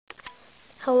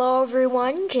Hello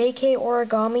everyone, JK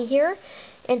Origami here,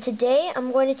 and today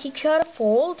I'm going to teach you how to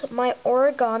fold my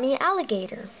Origami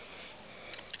Alligator.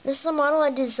 This is a model I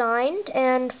designed,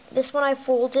 and this one I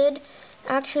folded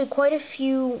actually quite a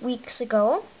few weeks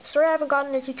ago. Sorry I haven't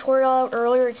gotten the tutorial out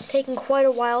earlier, it's taken quite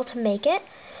a while to make it.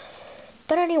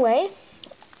 But anyway,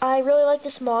 I really like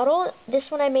this model.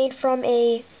 This one I made from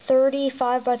a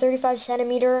 35 by 35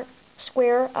 centimeter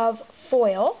square of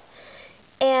foil.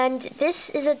 And this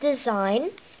is a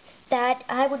design that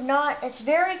it's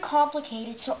very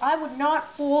complicated, so I would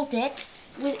not fold it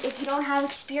if you don't have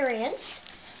experience.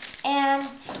 And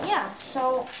yeah,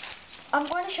 so I'm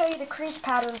going to show you the crease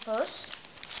pattern first,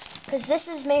 because this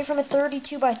is made from a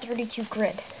 32 by 32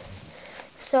 grid.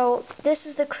 So this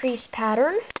is the crease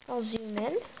pattern. I'll zoom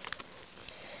in.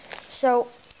 So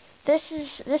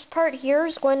this part here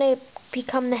is going to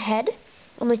become the head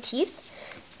and the teeth.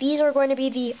 These are going to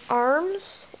be the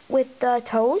arms with the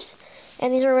toes,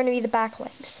 and these are going to be the back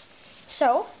legs.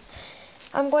 So,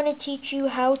 I'm going to teach you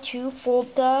how to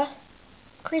fold the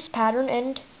crease pattern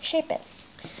and shape it.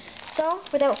 So,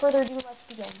 without further ado, let's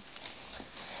begin.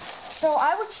 So,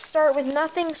 I would start with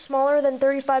nothing smaller than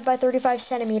 35 by 35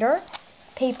 centimeter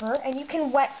paper, and you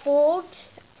can wet fold,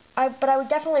 but I would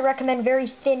definitely recommend very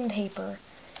thin paper.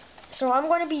 So, I'm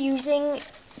going to be using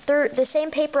the same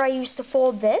paper I used to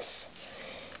fold this.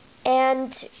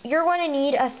 And you're going to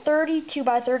need a 32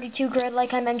 by 32 grid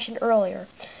like I mentioned earlier.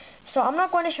 So I'm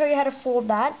not going to show you how to fold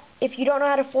that. If you don't know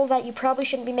how to fold that, you probably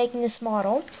shouldn't be making this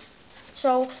model.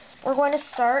 So we're going to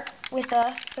start with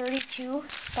a 32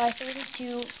 by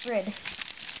 32 grid.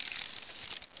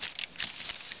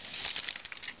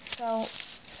 So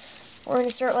we're going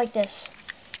to start like this.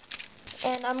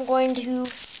 And I'm going to,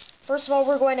 first of all,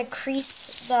 we're going to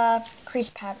crease the crease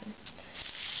pattern.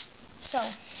 So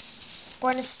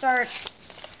we're going to start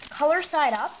color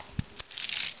side up,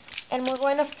 and we're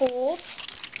going to fold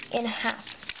in half,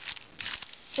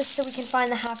 just so we can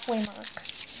find the halfway mark.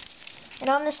 And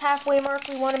on this halfway mark,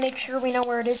 we want to make sure we know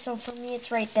where it is, so for me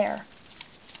it's right there.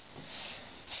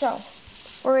 So,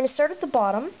 we're going to start at the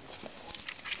bottom,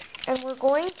 and we're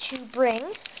going to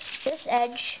bring this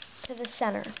edge to the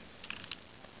center.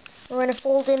 We're going to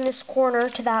fold in this corner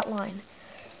to that line.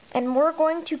 And we're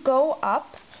going to go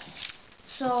up,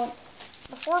 so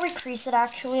before we crease it,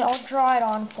 actually, I'll draw it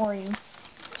on for you.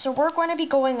 So we're going to be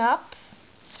going up,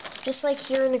 just like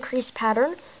here in the crease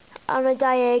pattern, on a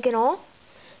diagonal.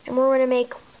 And we're going to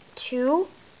make 2,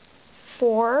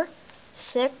 4,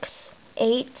 6,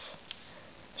 8,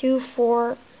 2,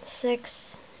 4,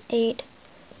 6, 8,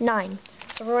 9.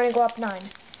 So we're going to go up 9.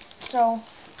 So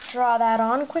draw that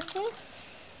on quickly.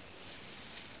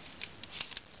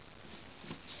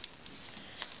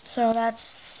 So that's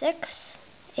 6,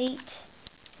 8,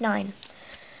 9.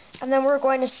 And then we're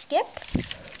going to skip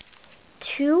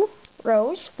 2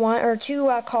 rows,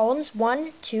 two columns,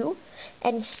 1, 2,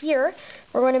 and here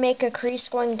we're going to make a crease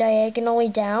going diagonally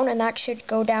down, and that should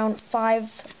go down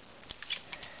 5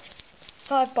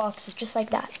 boxes, just like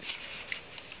that.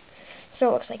 So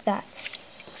it looks like that.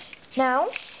 Now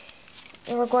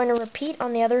we're going to repeat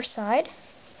on the other side.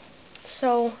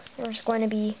 So there's going to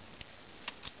be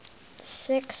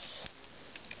 6,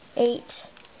 8,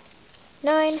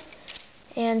 9,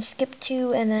 and skip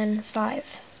 2, and then 5.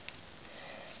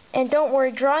 And don't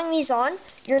worry, drawing these on,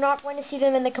 you're not going to see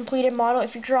them in the completed model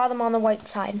if you draw them on the white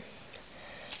side.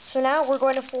 So now we're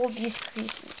going to fold these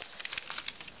creases.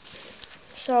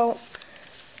 So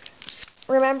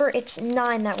remember, it's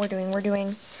 9 that we're doing. We're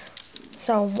doing,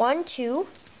 so 1, 2,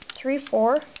 3,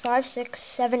 4, 5, 6,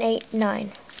 7, 8,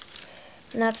 9.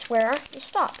 And that's where you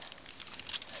stop.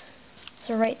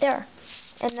 So right there.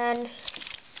 And then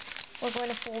we're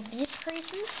going to fold these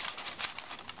creases,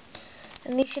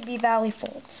 and these should be valley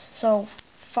folds. So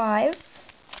 5,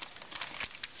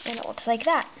 and it looks like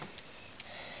that.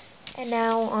 And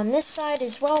now on this side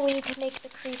as well, we need to make the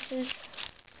creases.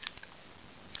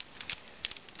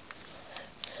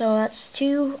 So that's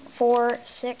 2, 4,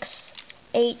 6,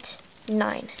 8,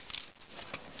 9.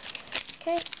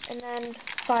 Okay, and then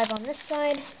 5 on this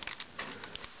side.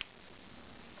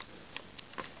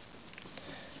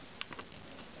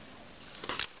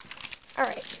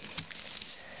 Alright,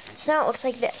 so now it looks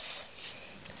like this.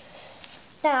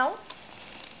 Now,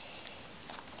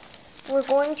 we're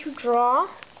going to draw,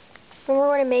 and we're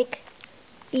going to make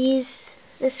this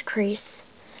crease,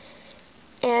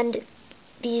 and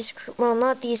these, well,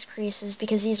 not these creases,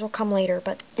 because these will come later,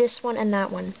 but this one and that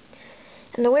one.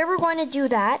 And the way we're going to do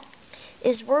that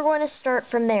is we're going to start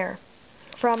from there,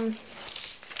 from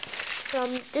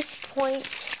this point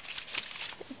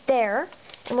there,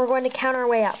 and we're going to count our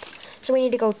way up. So we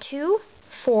need to go 2,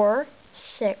 4,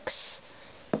 6,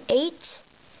 8,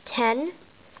 10,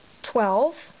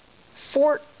 12,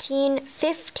 14,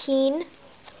 15,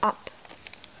 up.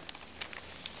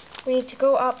 We need to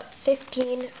go up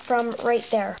 15 from right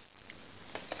there.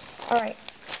 Alright,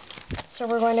 so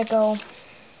we're going to go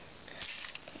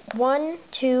 1,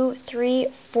 2, 3,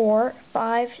 4,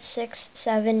 5, 6,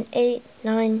 7, 8,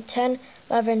 9, 10,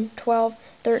 11, 12,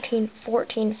 13,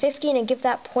 14, 15, and give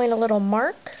that point a little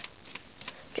mark,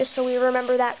 just so we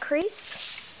remember that crease.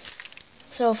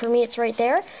 So for me it's right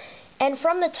there. And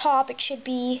from the top it should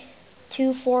be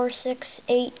 2, 4, 6,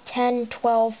 8, 10,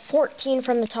 12, 14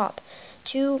 from the top.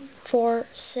 2, 4,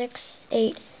 6,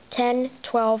 8, 10,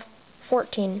 12,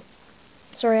 14.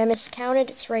 Sorry, I miscounted,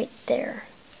 it's right there.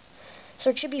 So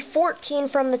it should be 14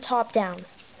 from the top down.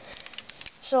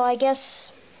 So I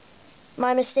guess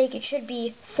my mistake, it should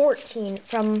be 14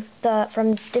 from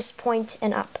this point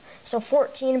and up. So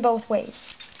 14 both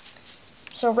ways.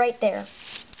 So right there.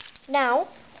 Now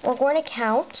we're going to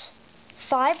count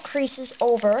 5 creases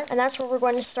over, and that's where we're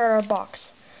going to start our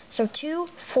box. So 2,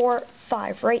 4,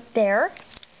 5 right there.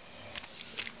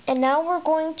 And now we're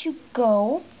going to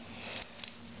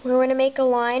make a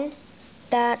line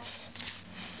that's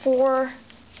 4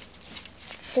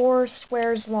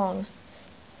 squares long.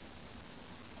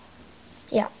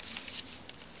 Yeah.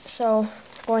 So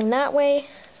going that way,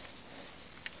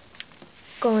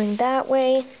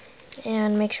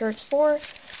 and make sure it's 4,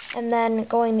 and then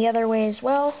going the other way as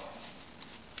well,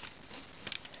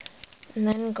 and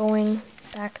then going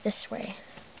back this way.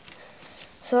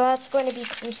 So that's going to be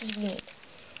creases we need.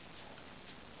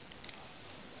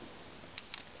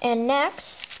 And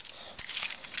next,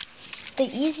 the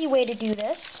easy way to do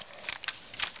this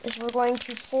is we're going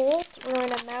to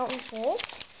mountain fold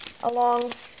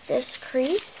along this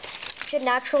crease. It should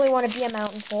naturally want to be a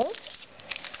mountain fold.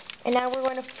 And now we're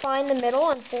going to find the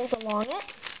middle and fold along it,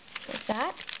 like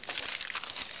that.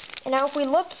 And now if we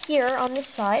look here on this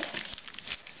side,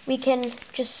 we can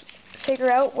just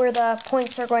figure out where the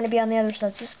points are going to be on the other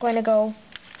side. So this is going to go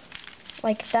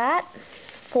like that,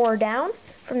 4 down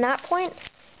from that point,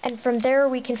 and from there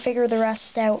we can figure the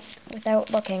rest out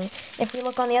without looking. If we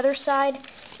look on the other side,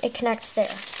 it connects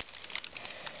there.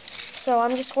 So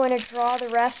I'm just going to draw the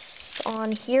rest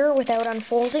on here without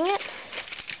unfolding it.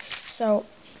 So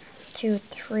 2,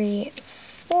 3,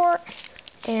 4,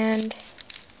 and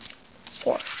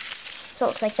 4. So it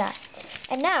looks like that.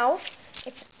 And now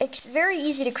it's very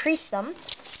easy to crease them.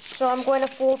 So I'm going to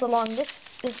fold along this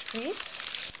crease,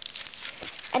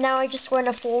 and now I'm just going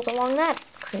to fold along that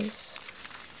crease.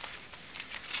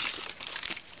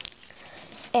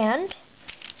 And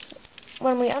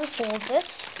when we unfold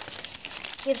this,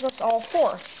 it gives us all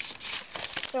 4.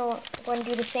 So I'm going to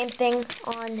do the same thing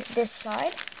on this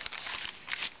side.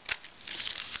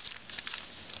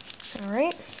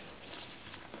 Alright.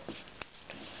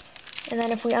 And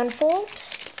then if we unfold,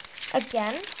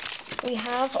 again, we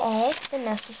have all the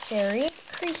necessary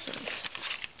creases.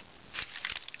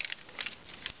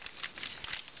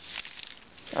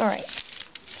 Alright.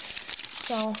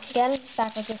 So again,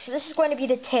 back like this. So this is going to be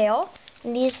the tail,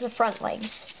 and these are the front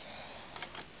legs.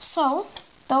 So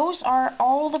those are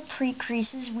all the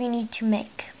pre-creases we need to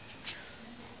make.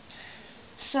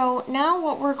 So now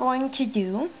what we're going to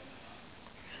do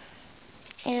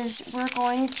is we're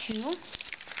going to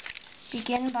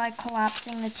begin by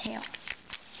collapsing the tail.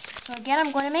 So again,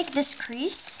 I'm going to make this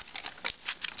crease,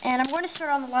 and I'm going to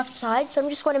start on the left side, so I'm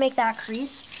just going to make that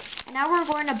crease. And now we're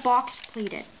going to box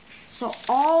pleat it. So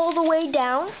all the way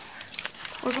down,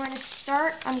 we're going to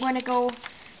start, I'm going to go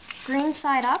green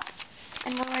side up,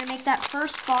 and we're going to make that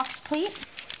first box pleat.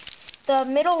 The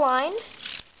middle line,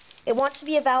 it wants to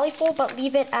be a valley fold, but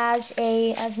leave it as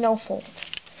no fold.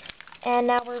 And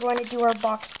now we're going to do our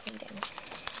box pleating.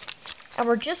 And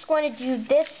we're just going to do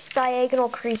this diagonal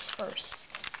crease first.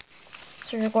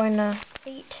 So you're going to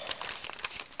pleat.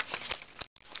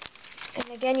 And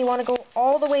again, you want to go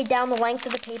all the way down the length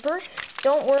of the paper.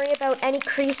 Don't worry about any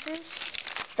creases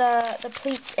the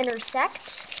pleats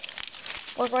intersect.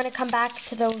 We're going to come back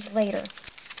to those later.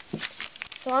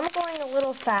 So I'm going a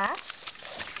little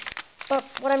fast, but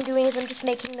what I'm doing is I'm just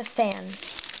making the fan.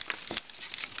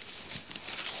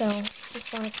 So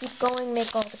just want to keep going,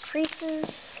 make all the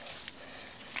creases.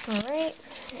 Alright,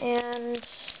 and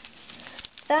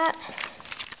that,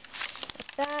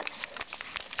 like that.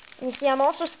 And you see, I'm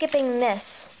also skipping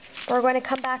this. We're going to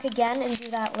come back again and do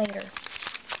that later.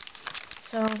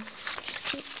 So just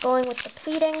keep going with the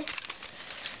pleating.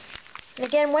 And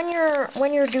again, when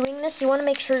you're doing this, you want to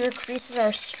make sure your creases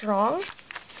are strong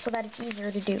so that it's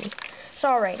easier to do. So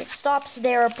alright, it stops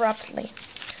there abruptly.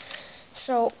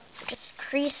 So just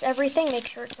crease everything, make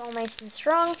sure it's all nice and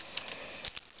strong.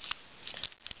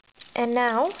 And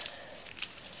now,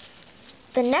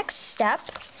 the next step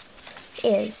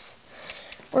is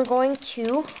we're going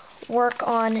to work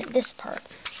on this part.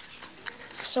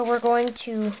 So we're going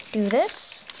to do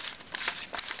this.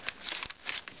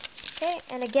 Okay,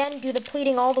 and again, do the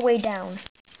pleating all the way down.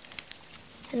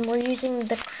 And we're using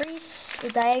the crease, the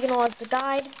diagonal as the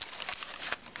guide.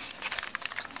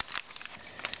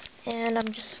 And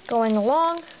I'm just going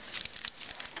along.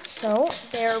 So,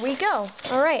 there we go.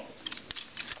 Alright.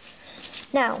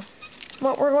 Now,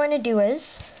 what we're going to do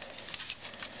is,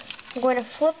 I'm going to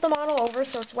flip the model over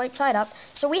so it's white side up.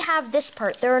 So we have this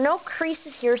part. There are no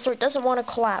creases here, so it doesn't want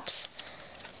to collapse.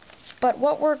 But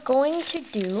what we're going to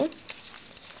do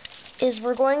is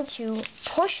we're going to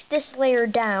push this layer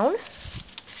down,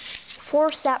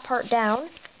 force that part down,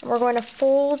 and we're going to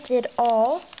fold it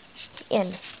all in,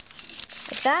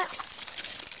 like that.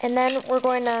 And then we're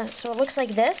going to, so it looks like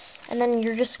this, and then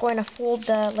you're just going to fold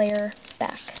the layer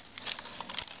back.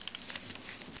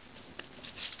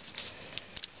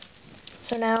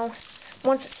 So now,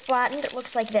 once it's flattened, it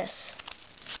looks like this.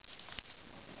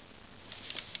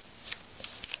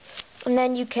 And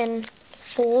then you can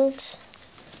fold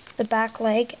the back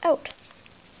leg out.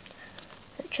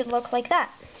 It should look like that.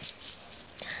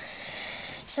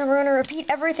 So we're going to repeat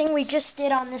everything we just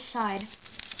did on this side.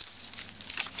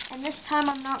 And this time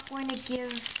I'm not going to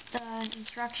give the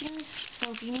instructions,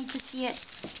 so if you need to see it,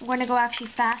 I'm going to go actually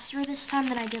faster this time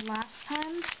than I did last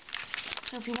time.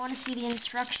 So if you want to see the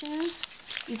instructions,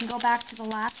 you can go back to the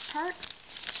last part.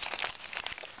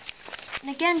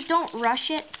 And again, don't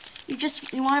rush it.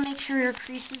 You want to make sure your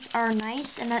creases are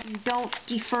nice and that you don't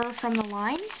defer from the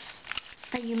lines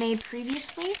that you made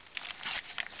previously.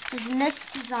 Because in this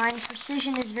design,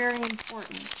 precision is very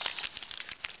important.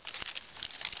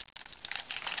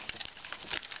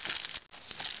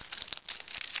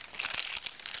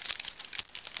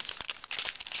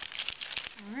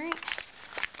 Alright.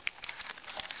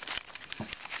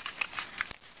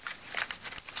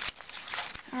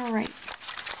 Alright.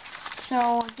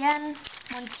 So again,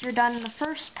 once you're done in the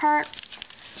first part,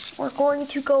 we're going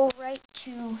to go right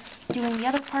to doing the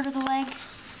other part of the leg.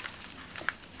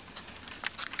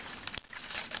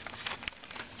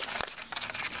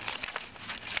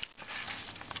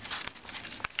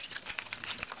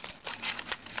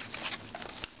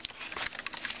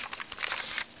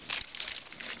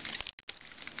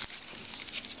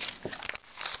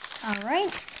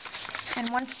 Alright, and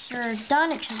once you're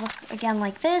done, it should look again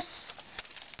like this.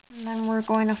 And then we're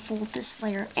going to fold this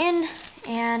layer in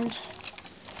and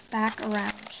back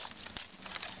around.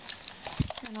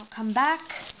 Then I'll come back,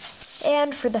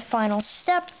 and for the final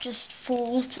step, just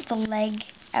fold the leg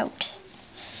out.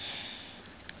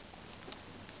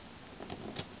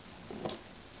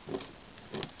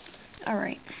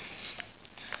 Alright.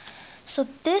 So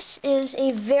this is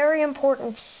a very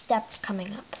important step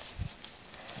coming up.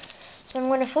 So I'm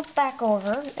going to flip back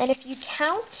over, and if you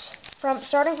count,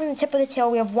 starting from the tip of the tail,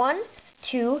 we have 1,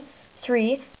 2,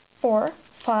 3, 4,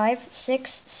 5,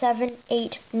 6, 7,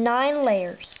 8, 9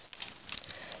 layers.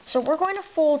 So we're going to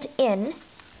fold in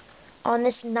on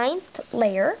this 9th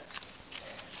layer.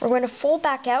 We're going to fold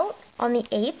back out on the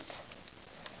 8th,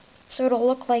 so it'll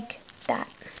look like that.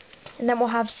 And then we'll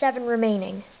have 7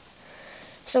 remaining.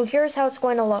 So here's how it's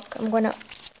going to look. I'm going to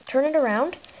turn it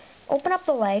around, open up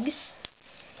the legs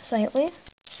slightly.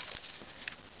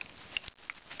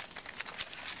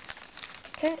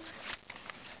 Okay.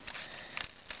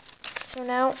 So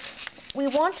now we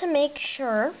want to make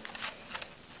sure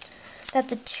that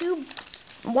the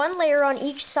one layer on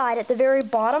each side at the very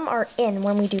bottom are in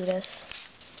when we do this.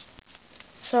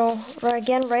 So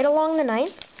again, right along the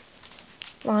 9th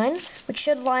line, which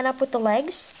should line up with the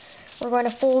legs, we're going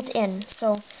to fold in.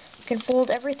 So you can fold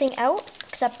everything out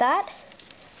except that,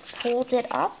 fold it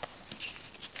up,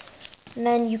 and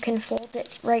then you can fold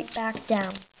it right back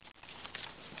down.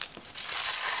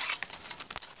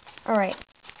 Alright.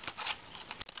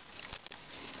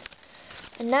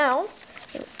 And now,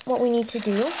 what we need to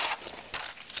do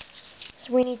is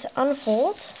we need to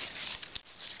unfold,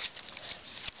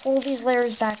 fold these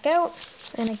layers back out,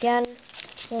 and again,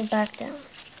 fold back down.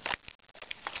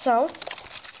 So,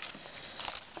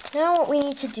 now what we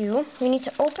need to do, we need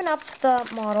to open up the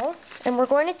model, and we're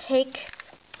going to take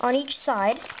on each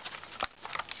side.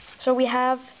 So we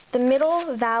have the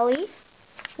middle valley,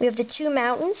 we have the 2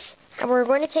 mountains, and we're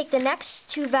going to take the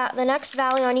next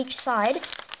valley on each side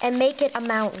and make it a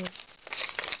mountain.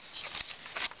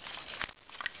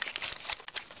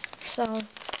 So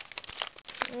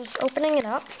I'm just opening it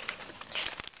up,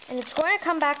 and it's going to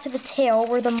come back to the tail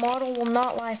where the model will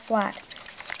not lie flat.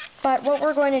 But what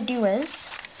we're going to do is,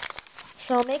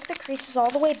 so make the creases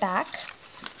all the way back,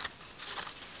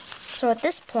 So at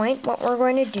this point, what we're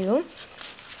going to do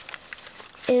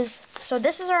is, so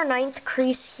this is our 9th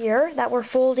crease here that we're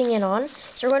folding in on.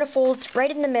 So we're going to fold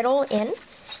right in the middle in,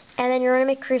 and then you're going to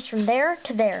make a crease from there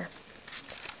to there.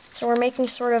 So we're making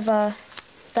sort of a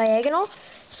diagonal.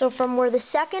 So from where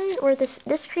this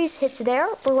crease hits there,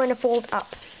 we're going to fold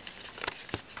up.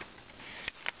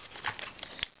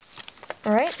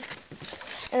 Alright,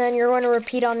 and then you're going to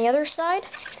repeat on the other side.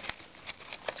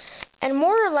 And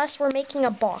more or less we're making a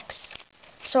box.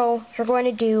 So you're going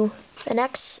to do the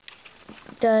next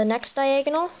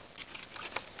diagonal.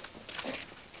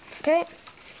 Okay,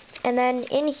 and then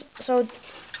so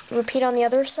repeat on the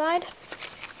other side.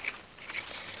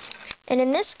 And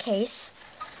in this case,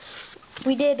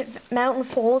 we did mountain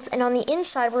folds, and on the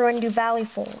inside we're going to do valley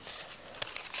folds.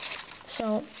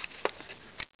 So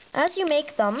as you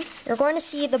make them, you're going to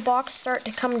see the box start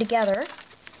to come together.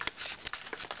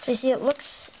 So you see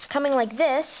it's coming like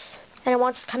this, and it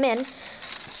wants to come in.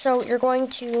 So we're going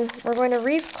to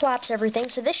re-collapse everything.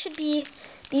 So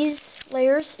these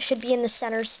layers should be in the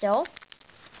center still.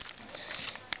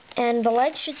 And the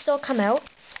legs should still come out.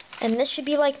 And this should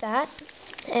be like that.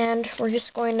 And we're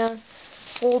just going to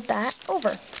fold that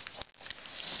over.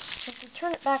 So if we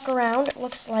turn it back around, it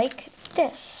looks like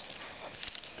this.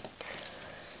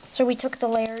 So we took the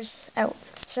layers out.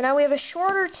 So now we have a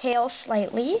shorter tail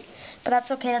slightly, but that's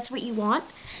okay, that's what you want.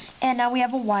 And now we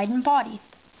have a widened body.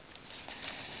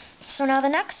 So now the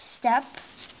next step,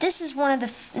 this is one of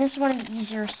the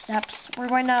easier steps. We're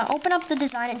going to open up the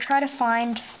design and try to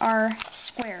find our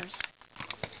squares.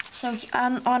 So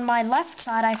on my left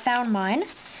side, I found mine.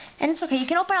 And it's okay, you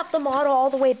can open up the model all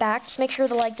the way back, just make sure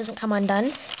the leg doesn't come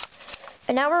undone.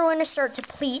 And now we're going to start to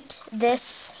pleat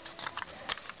this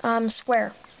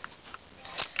square.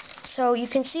 So you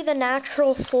can see the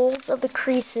natural folds of the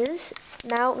creases,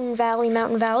 mountain,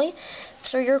 valley.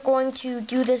 So you're going to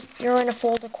do this, you're going to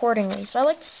fold accordingly. So I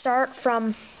like to start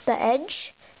from the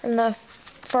edge, from the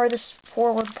farthest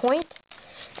forward point,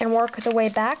 and work the way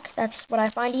back. That's what I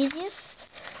find easiest.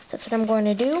 That's what I'm going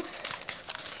to do.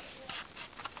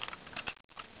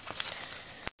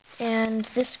 And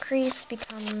this crease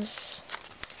becomes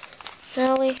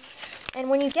valley.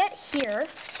 And when you get here,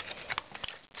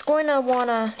 it's going to want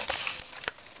to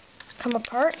come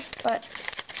apart, but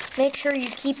make sure you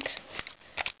keep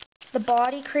the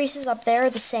body creases up there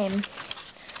the same.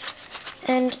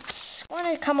 And it's going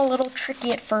to come a little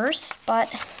tricky at first,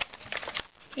 but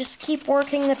just keep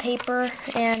working the paper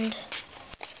and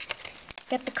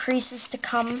get the creases to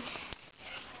come.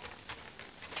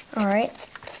 Alright,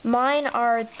 mine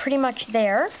are pretty much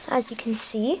there, as you can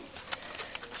see.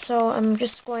 So I'm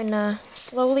just going to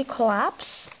slowly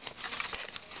collapse.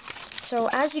 So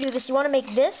as you do this, you want to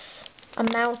make this a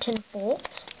mountain fold.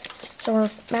 So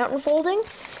we're mountain folding,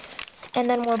 and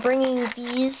then we're bringing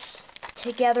these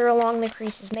together along the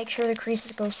creases. Make sure the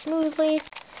creases go smoothly,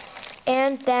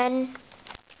 and then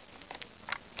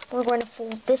we're going to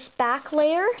fold this back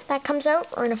layer that comes out.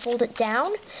 We're going to fold it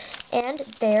down, and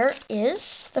there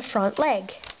is the front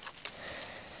leg.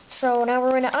 So now we're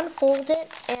going to unfold it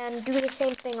and do the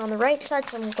same thing on the right side.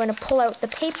 So I'm going to pull out the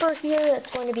paper here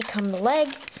that's going to become the leg,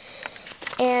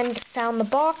 and found the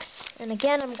box, and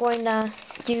again I'm going to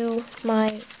do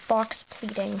my box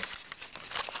pleating.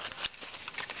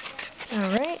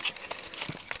 Alright.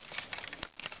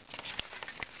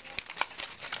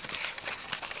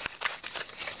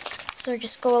 So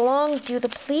just go along, do the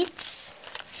pleats,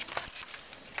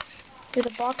 do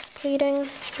the box pleating,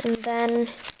 and then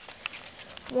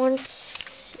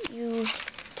once you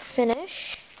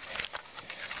finish,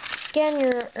 again,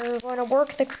 you're going to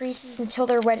work the creases until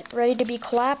they're ready to be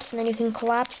collapsed, and then you can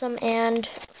collapse them and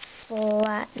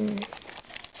flatten.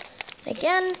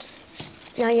 Again,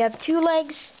 now you have two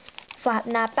legs,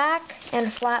 flatten that back,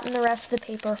 and flatten the rest of the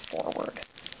paper forward.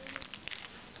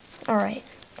 Alright,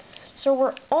 so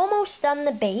we're almost done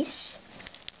the base.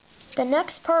 The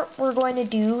next part we're going to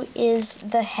do is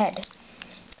the head.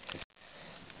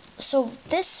 So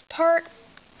this part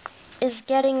is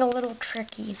getting a little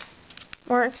tricky.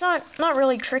 Or it's not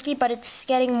really tricky, but it's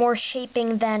getting more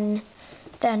shaping than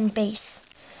base.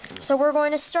 So we're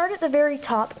going to start at the very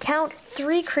top, count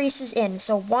 3 creases in.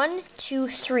 So 1, 2,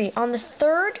 3. On the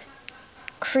third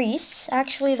crease,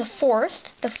 actually the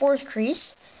fourth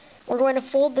crease, we're going to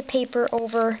fold the paper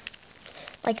over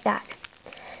like that.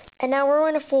 And now we're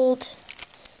going to fold,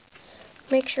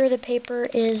 make sure the paper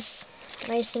is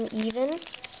nice and even.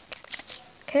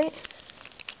 Okay.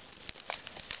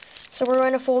 So we're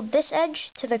going to fold this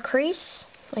edge to the crease,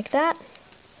 like that.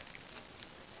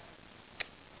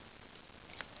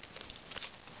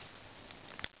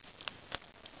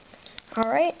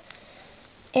 Alright.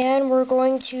 And we're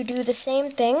going to do the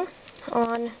same thing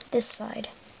on this side.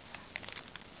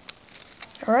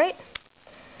 Alright,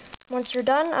 once you're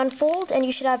done, unfold, and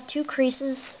you should have 2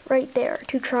 creases right there,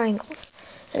 2 triangles.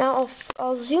 So now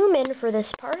I'll zoom in for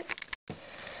this part.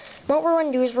 What we're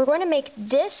going to do is we're going to make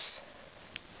this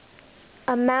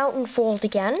a mountain fold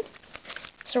again.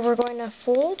 So we're going to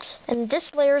fold, and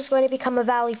this layer is going to become a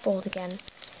valley fold again.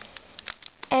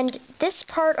 And this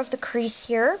part of the crease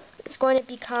here is going to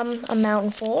become a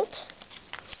mountain fold.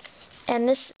 And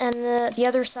this and the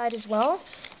other side as well.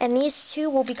 And these 2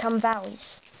 will become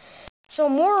valleys. So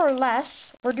more or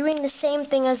less, we're doing the same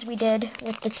thing as we did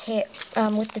with the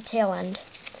tail end.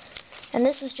 And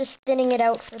this is just thinning it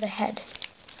out for the head.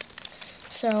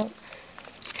 So,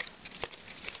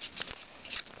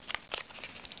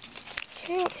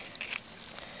 okay.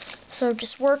 So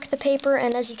just work the paper,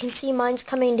 and as you can see, mine's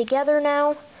coming together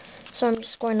now. So I'm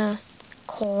just going to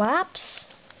collapse.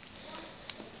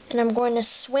 And I'm going to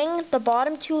swing the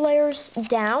bottom 2 layers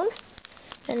down.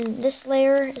 And this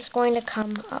layer is going to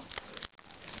come up.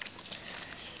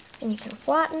 And you can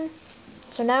flatten.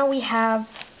 So now we have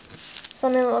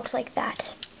something that looks like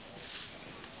that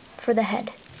for the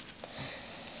head.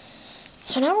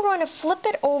 So now we're going to flip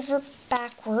it over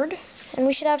backward, and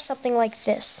we should have something like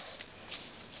this.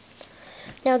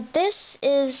 Now this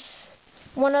is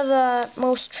one of the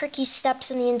most tricky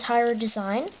steps in the entire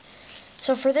design.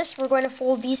 So for this, we're going to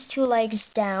fold these 2 legs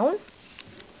down.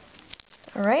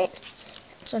 Alright,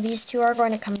 so these 2 are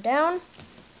going to come down.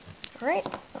 Alright,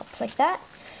 looks like that.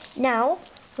 Now,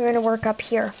 we're going to work up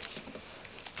here.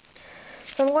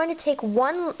 So I'm going to take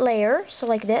 1 layer, so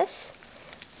like this.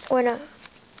 I'm going to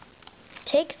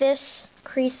take this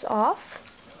crease off,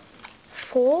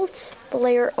 fold the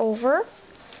layer over,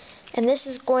 and this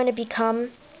is going to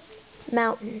become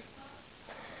mountain.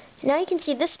 Now you can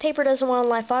see this paper doesn't want to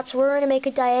lie flat, so we're going to make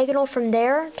a diagonal from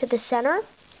there to the center,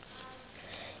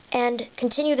 and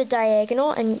continue the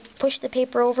diagonal, and push the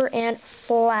paper over and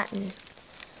flatten,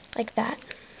 like that.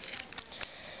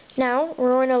 Now,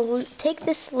 we're going to take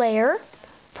this layer,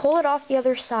 pull it off the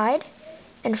other side,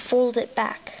 and fold it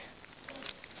back.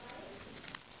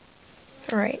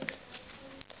 Alright.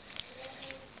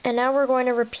 And now we're going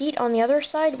to repeat on the other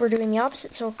side. We're doing the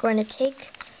opposite, so we're going to take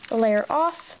the layer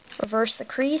off, reverse the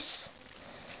crease,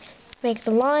 make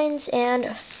the lines,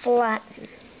 and flatten.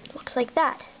 Looks like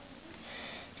that.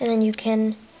 And then you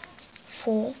can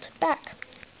fold back.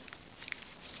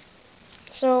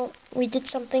 So we did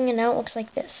something, and now it looks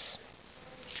like this.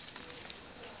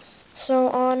 So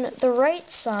on the right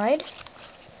side,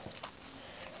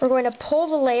 we're going to pull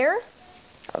the layer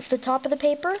of the top of the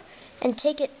paper and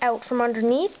take it out from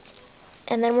underneath,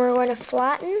 and then we're going to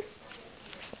flatten.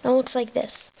 It looks like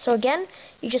this. So again,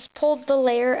 you just pulled the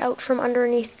layer out from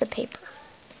underneath the paper.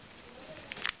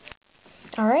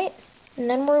 Alright, and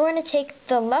then we're going to take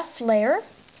the left layer,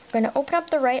 we're going to open up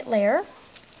the right layer.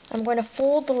 I'm going to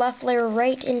fold the left layer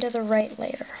right into the right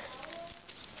layer.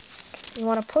 You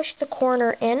want to push the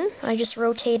corner in. I just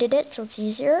rotated it so it's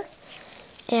easier.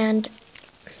 And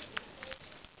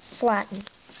flatten.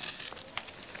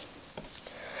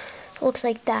 Looks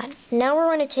like that. Now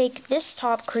we're going to take this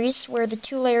top crease where the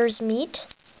 2 layers meet,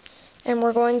 and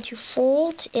we're going to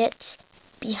fold it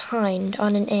behind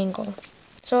on an angle.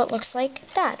 So it looks like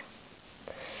that.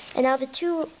 And now the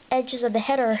 2 edges of the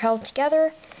head are held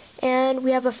together, and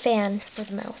we have a fan for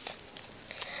the mouth.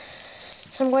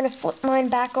 So I'm going to flip mine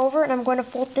back over, and I'm going to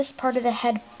fold this part of the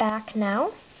head back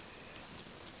now.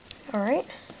 Alright,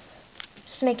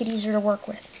 just to make it easier to work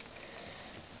with.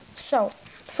 So,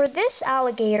 for this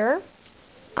alligator,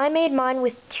 I made mine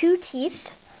with 2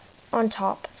 teeth on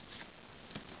top.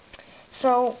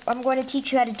 So, I'm going to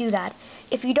teach you how to do that.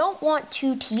 If you don't want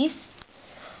 2 teeth,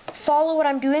 follow what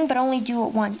I'm doing, but only do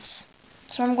it once.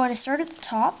 So I'm going to start at the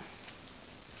top,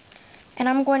 and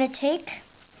I'm going to take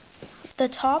the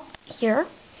top here.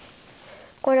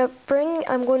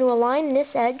 I'm going to align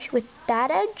this edge with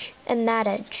that edge and that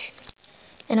edge,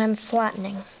 and I'm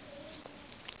flattening.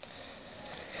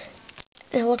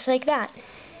 And it looks like that.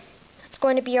 It's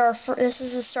going to be this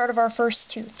is the start of our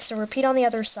first tooth. So repeat on the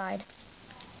other side.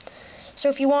 So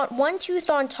if you want 1 tooth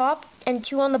on top and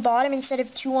 2 on the bottom instead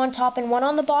of 2 on top and 1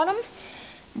 on the bottom,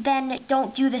 then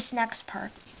don't do this next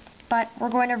part. But we're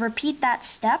going to repeat that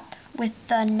step with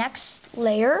the next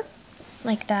layer,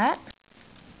 like that.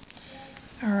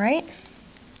 Alright.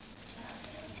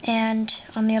 And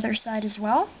on the other side as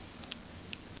well.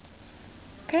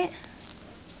 Okay.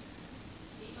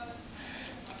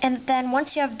 And then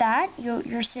once you have that,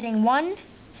 you're sitting 1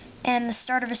 and the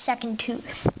start of a second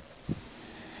tooth.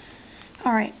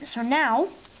 Alright, so now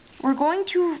we're going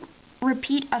to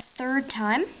repeat a 3rd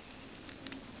time.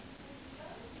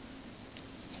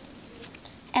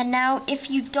 And now if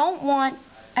you don't want,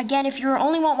 again, if you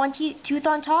only want one tooth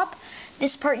on top,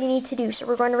 this part you need to do. So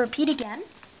we're going to repeat again.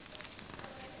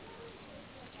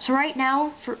 So right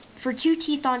now, for 2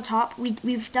 teeth on top,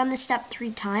 we've done this step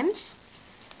 3 times.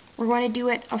 We're going to do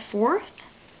it a 4th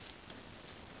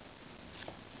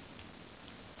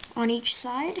on each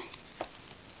side.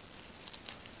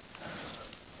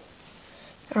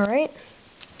 Alright.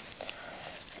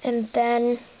 And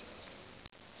then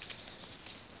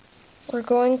we're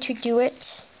going to do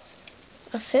it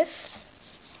a 5th.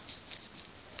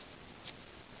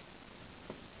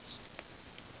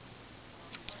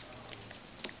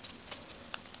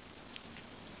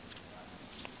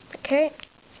 Okay,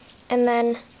 and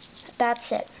then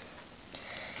that's it.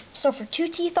 So for 2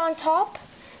 teeth on top,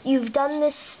 you've done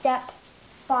this step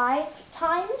 5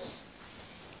 times,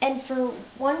 and for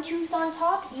 1 tooth on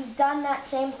top, you've done that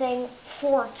same thing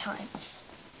 4 times.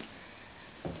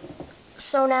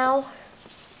 So now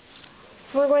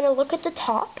we're going to look at the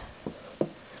top.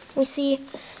 You see,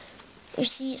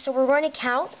 so we're going to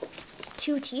count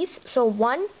 2 teeth. So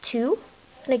 1, 2,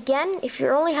 and again, if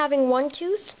you're only having 1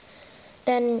 tooth,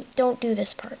 then don't do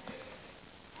this part.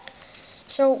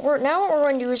 So now what we're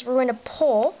going to do is we're going to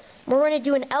pull. We're going to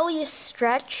do an Elias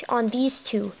stretch on these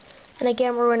 2. And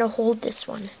again, we're going to hold this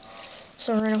one.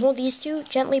 So we're going to hold these 2,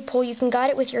 gently pull. You can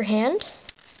guide it with your hand.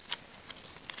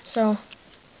 So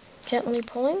gently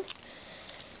pulling.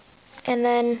 And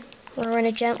then we're going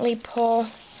to gently pull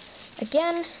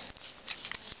again.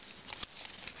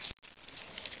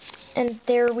 And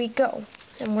there we go.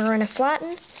 And we're going to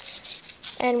flatten.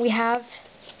 And we have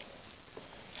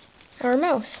our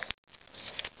mouth.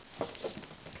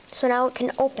 So now it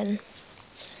can open.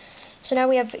 So now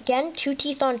we have, again, 2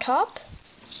 teeth on top.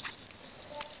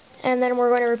 And then we're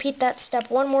going to repeat that step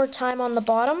 1 more time on the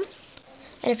bottom.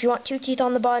 And if you want 2 teeth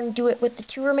on the bottom, do it with the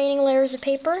 2 remaining layers of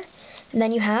paper. And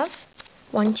then you have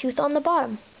 1 tooth on the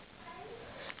bottom.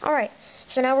 Alright,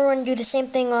 so now we're going to do the same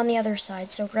thing on the other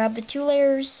side. So grab the 2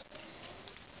 layers,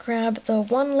 grab the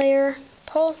 1 layer,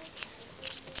 pull.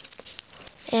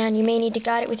 And you may need to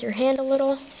guide it with your hand a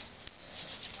little.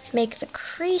 Make the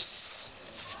crease.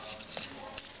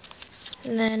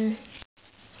 And then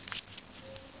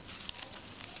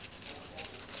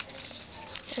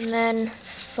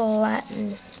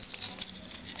flatten.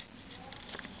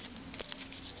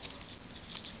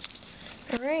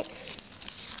 Alright.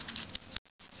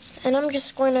 And I'm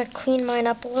just going to clean mine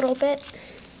up a little bit.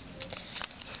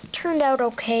 Turned out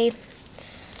okay.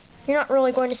 You're not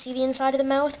really going to see the inside of the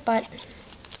mouth, but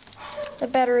the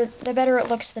better it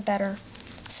looks, the better.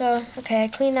 So, okay, I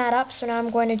cleaned that up, so now I'm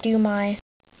going to do my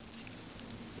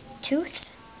tooth.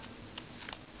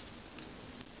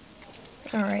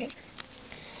 Alright.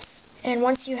 And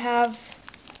once you have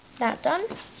that done,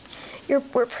 we're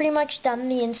pretty much done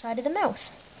the inside of the mouth.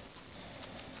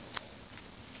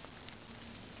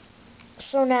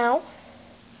 So now,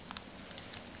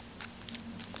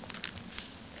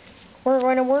 we're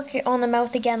going to work on the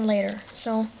mouth again later.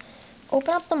 So,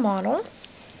 open up the model.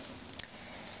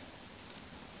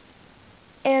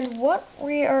 And what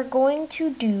we are going to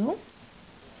do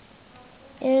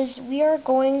is we're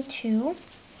going to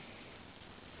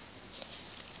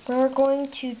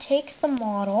take the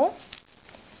model,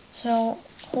 so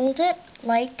hold it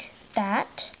like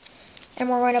that, and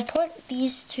we're going to put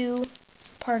these 2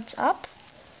 parts up.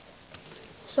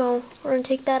 So we're going to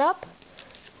take that up.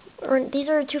 These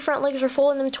are the 2 front legs, we're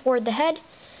folding them toward the head.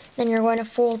 Then you're going to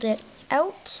fold it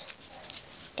out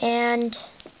and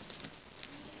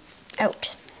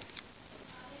out.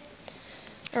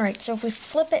 Alright, so if we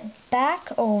flip it back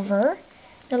over,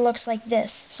 it looks like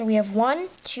this. So we have 1,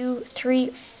 2,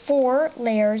 3, 4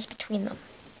 layers between them.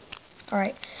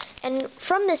 Alright, and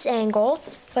from this angle,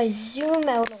 if I zoom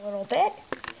out a little bit,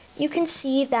 you can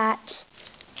see that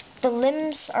the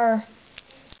limbs are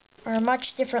a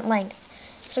much different length.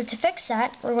 So to fix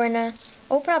that, we're going to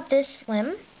open up this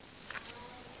limb,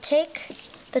 take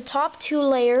the top 2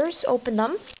 layers, open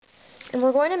them, and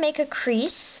we're going to make a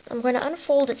crease. I'm going to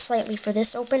unfold it slightly for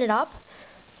this, open it up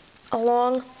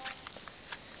along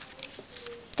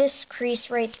this crease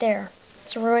right there.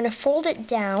 So we're going to fold it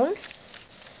down,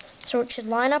 so it should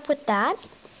line up with that,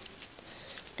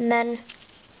 and then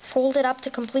fold it up to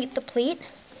complete the pleat,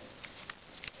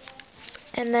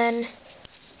 and then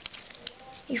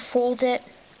you fold it,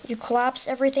 you collapse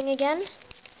everything again,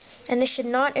 and this should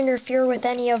not interfere with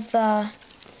any of the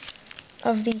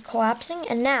collapsing,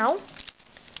 and now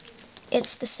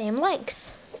it's the same length.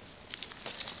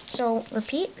 So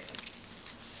repeat.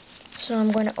 So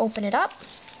I'm going to open it up,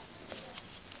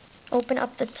 open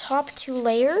up the top 2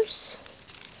 layers,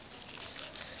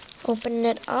 open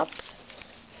it up,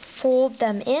 fold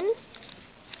them in,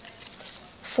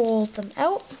 fold them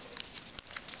out,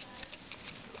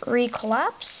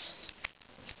 recollapse.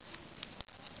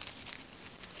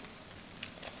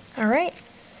 Alright,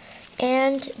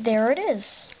 and there it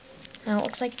is. Now it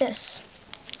looks like this.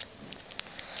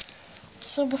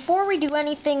 So before we do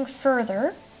anything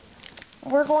further,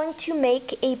 we're going to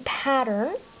make a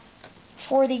pattern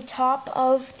for the top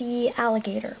of the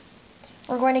alligator.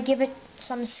 We're going to give it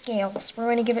some scales. We're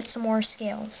going to give it some more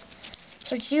scales.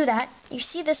 So to do that, you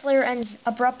see this layer ends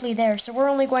abruptly there, so we're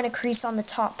only going to crease on the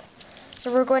top.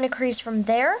 So we're going to crease from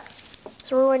there.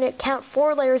 So we're going to count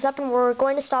 4 layers up, and we're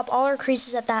going to stop all our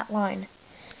creases at that line.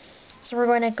 So we're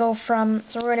going to go from,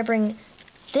 so we're going to bring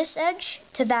this edge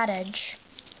to that edge.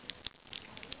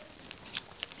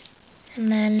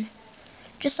 And then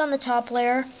just on the top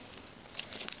layer,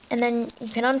 and then you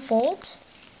can unfold,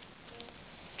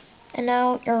 and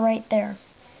now you're right there.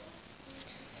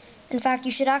 In fact,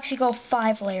 you should actually go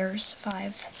 5 layers,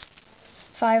 five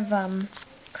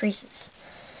creases.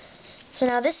 So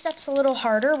now this step's a little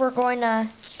harder. We're going to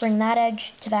bring that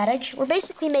edge to that edge. We're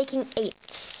basically making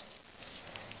 8ths.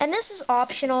 And this is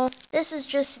optional. This is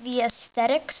just the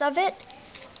aesthetics of it.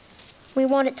 We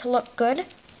want it to look good.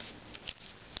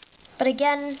 But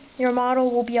again, your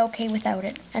model will be okay without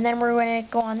it. And then we're going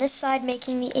to go on this side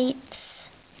making the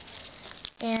 8ths.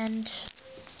 And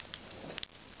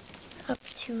up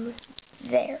to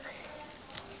there.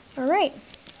 Alright.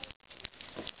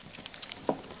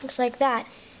 Looks like that.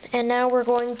 And now we're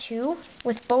going to,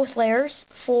 with both layers,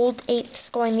 fold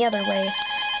 8ths going the other way.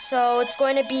 So it's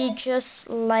going to be just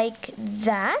like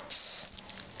that.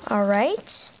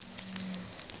 Alright.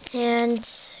 And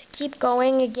keep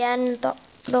going again,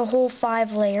 the whole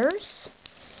 5 layers.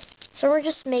 So we're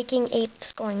just making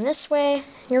 8ths going this way.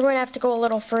 You're going to have to go a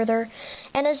little further.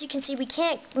 And as you can see, we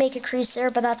can't make a crease there,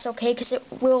 but that's okay because it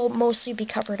will mostly be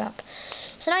covered up.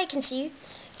 So now you can see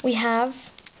we have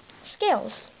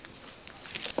scales.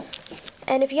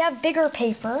 And if you have bigger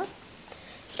paper,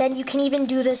 then you can even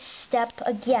do this step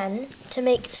again to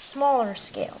make smaller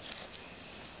scales.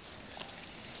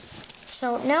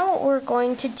 So now what we're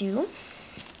going to do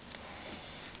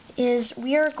is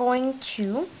we are going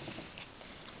to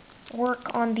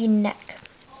work on the neck.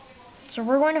 So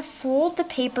we're going to fold the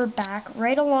paper back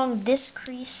right along this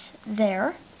crease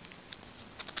there.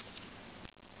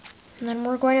 And then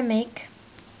we're going to make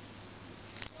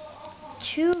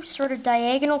 2 sort of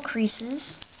diagonal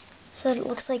creases so that it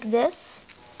looks like this.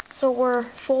 So we're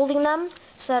folding them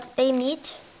so that they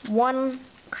meet 1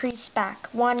 crease back,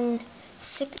 one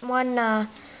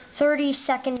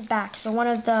 30-second back, so one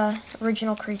of the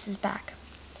original creases back.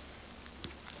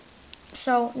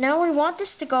 So now we want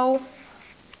this to go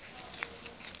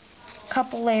a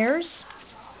couple layers.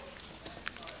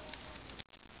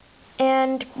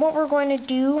 And what we're going to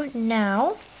do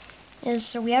now is,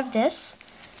 so we have this.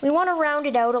 We want to round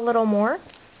it out a little more.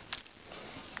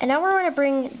 And now we're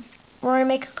going to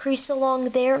make a crease along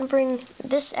there and bring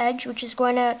this edge, which is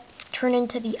going to turn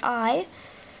into the eye.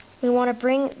 We want to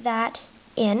bring that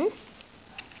in.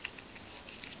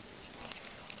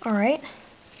 Alright.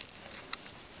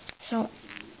 So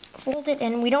fold it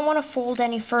in. We don't want to fold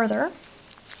any further.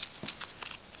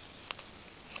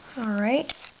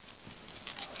 Alright.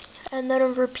 And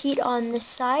then repeat on this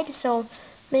side. So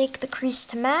make the crease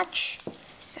to match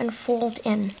and fold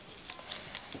in.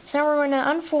 So now we're going to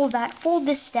unfold that, fold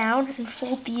this down, and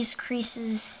fold these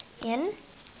creases in.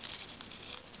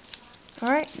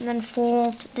 Alright, and then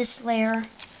fold this layer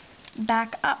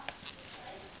back up.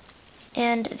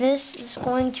 And this is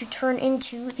going to turn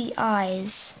into the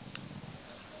eyes.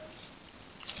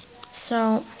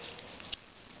 So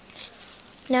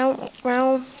now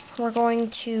we're going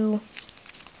to,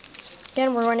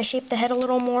 again, we're going to shape the head a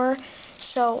little more.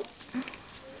 So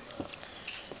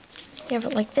you have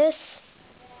it like this.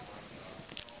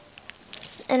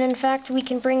 And in fact, we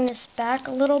can bring this back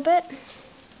a little bit.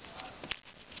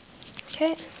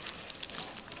 Okay.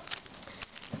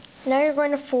 Now you're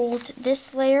going to fold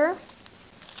this layer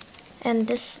and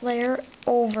this layer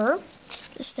over,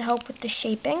 just to help with the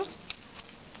shaping.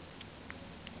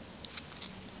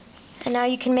 And now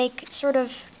you can make sort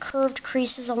of curved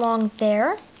creases along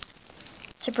there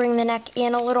to bring the neck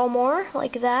in a little more,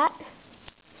 like that.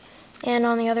 And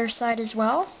on the other side as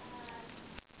well.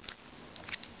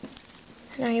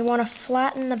 Now you want to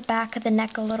flatten the back of the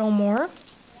neck a little more.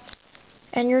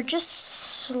 And you're just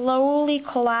slowly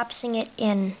collapsing it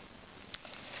in.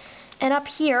 And up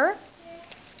here,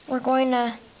 we're going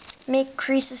to make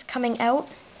creases coming out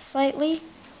slightly,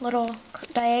 little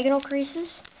diagonal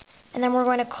creases. And then we're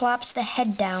going to collapse the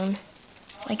head down,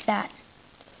 like that.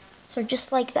 So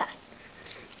just like that.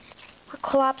 We're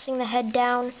collapsing the head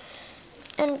down,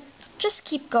 and just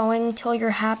keep going until you're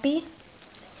happy.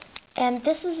 And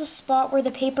this is a spot where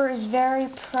the paper is very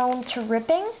prone to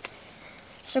ripping,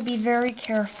 so be very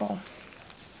careful.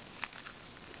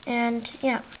 And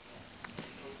yeah,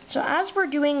 so as we're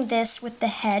doing this with the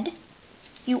head,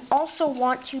 you also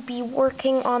want to be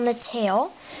working on the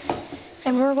tail,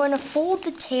 and we're going to fold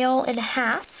the tail in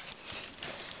half.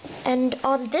 And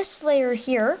on this layer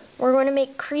here, we're going to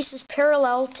make creases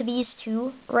parallel to these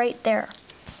two right there.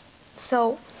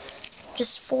 So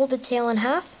just fold the tail in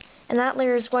half, and that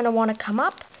layer is going to want to come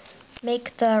up,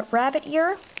 make the rabbit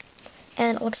ear,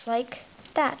 and it looks like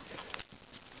that.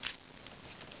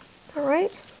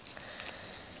 Alright.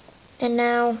 And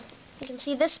now you can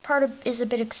see this part is a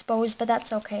bit exposed, but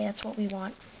that's okay, that's what we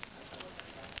want.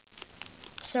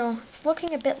 So it's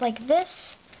looking a bit like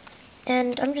this,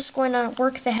 and I'm just going to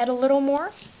work the head a little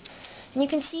more. And you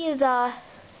can see the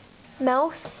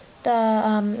mouth,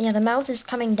 the mouth is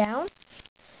coming down.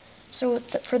 So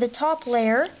for the top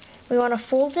layer, we want to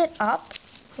fold it up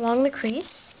along the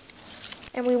crease,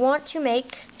 and we want to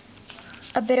make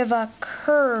a bit of a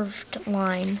curved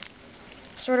line,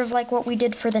 sort of like what we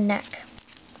did for the neck,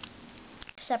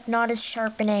 except not as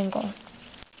sharp an angle.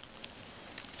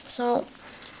 So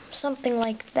something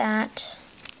like that.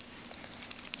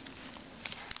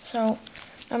 So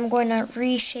I'm going to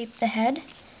reshape the head.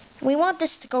 We want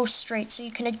this to go straight, so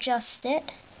you can adjust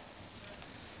it.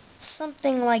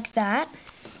 Something like that.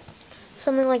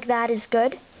 Something like that is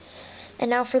good. And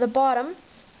now for the bottom,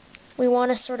 we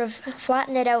want to sort of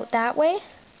flatten it out that way,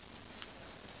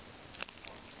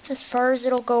 as far as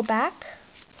it'll go back.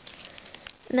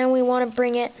 And then we want to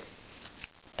bring it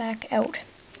back out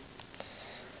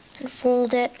and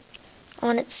fold it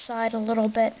on its side a little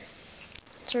bit.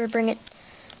 Sort of bring it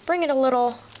a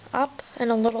little up and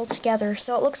a little together,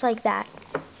 so it looks like that.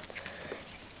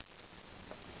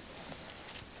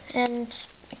 And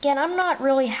again, I'm not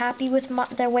really happy with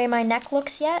the way my neck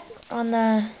looks yet on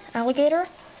the alligator,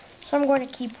 so I'm going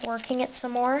to keep working it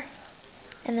some more.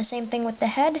 And the same thing with the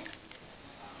head.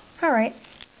 Alright,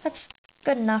 that's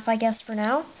good enough, I guess, for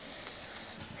now.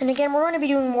 And again, we're going to be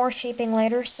doing more shaping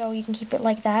later, so you can keep it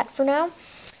like that for now.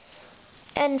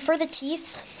 And for the teeth,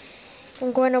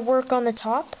 I'm going to work on the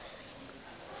top.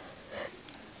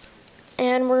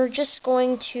 And we're just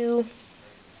going to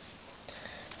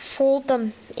fold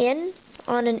them in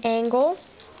on an angle.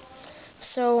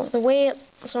 So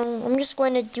I'm just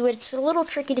going to do it. It's a little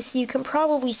tricky to see. You can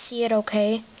probably see it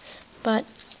okay, but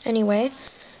anyway,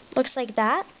 looks like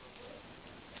that.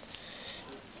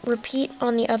 Repeat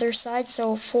on the other side.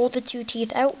 So fold the two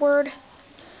teeth outward,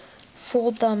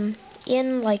 fold them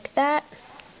in like that.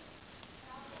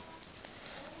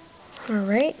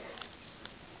 Alright.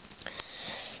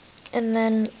 And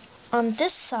then on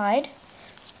this side,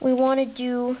 we want to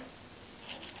do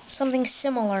something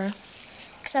similar,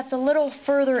 except a little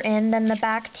further in than the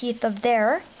back teeth of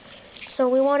there. So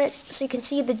we want it so you can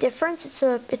see the difference.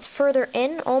 It's further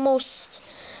in, almost.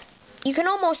 You can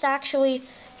almost actually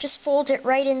just fold it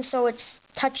right in so it's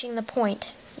touching the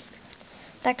point.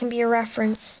 That can be a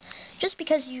reference. Just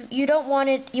because you don't want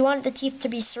it, you want the teeth to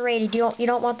be serrated. You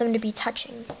don't want them to be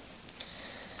touching.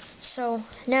 So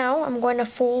now I'm going to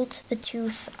fold the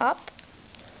tooth up.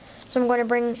 So I'm going to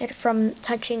bring it from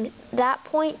touching that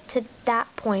point to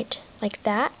that point, like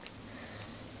that.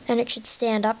 And it should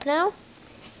stand up now.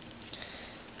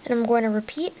 And I'm going to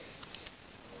repeat.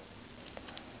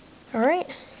 Alright.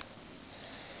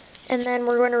 And then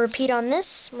we're going to repeat on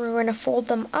this. We're going to fold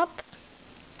them up.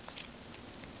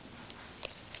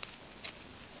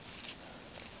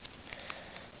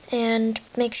 And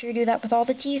make sure you do that with all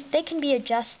the teeth. They can be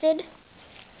adjusted,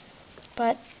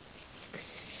 but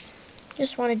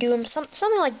just want to do them.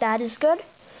 Something like that is good.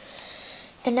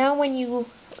 And now when you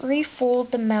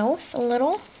refold the mouth a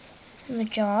little, and the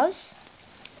jaws,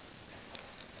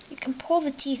 you can pull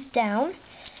the teeth down,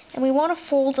 and we want to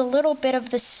fold a little bit of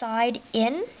the side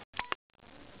in.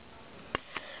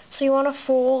 So you want to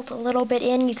fold a little bit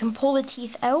in. You can pull the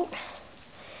teeth out.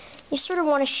 You sort of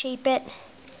want to shape it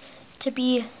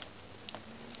to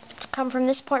come from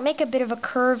this point, make a bit of a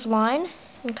curved line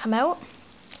and come out.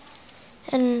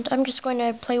 And I'm just going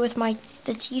to play with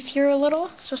the teeth here a little,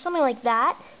 so something like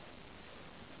that.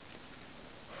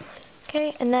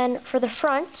 Okay, and then for the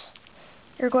front,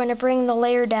 you're going to bring the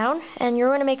layer down, and you're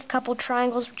going to make a couple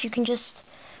triangles which you can just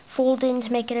fold in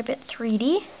to make it a bit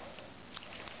 3D.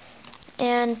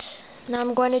 And now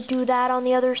I'm going to do that on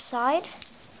the other side.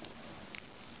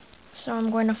 So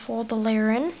I'm going to fold the layer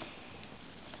in.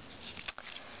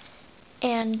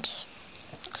 And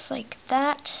looks like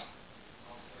that.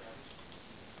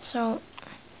 So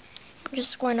I'm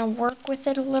just going to work with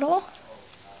it a little.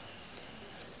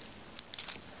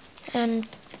 And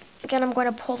again, I'm going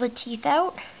to pull the teeth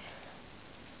out.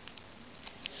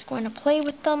 Just going to play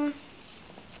with them.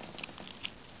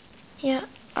 Yeah,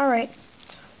 alright.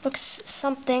 Looks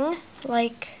something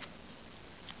like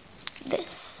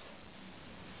this.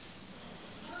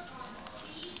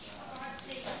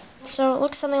 So it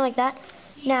looks something like that.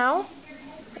 Now,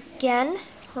 again,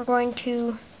 we're going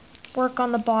to work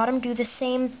on the bottom, do the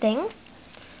same thing.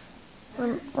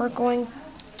 We're going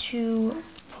to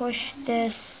push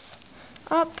this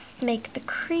up, make the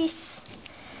crease.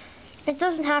 It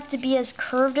doesn't have to be as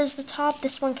curved as the top.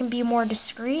 This one can be more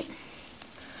discreet.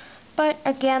 But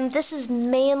again, this is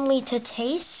mainly to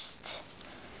taste.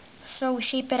 So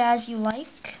shape it as you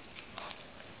like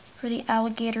for the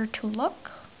alligator to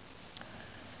look.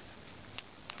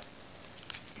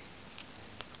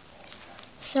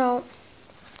 So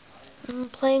I'm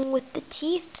playing with the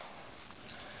teeth.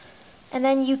 And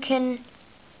then you can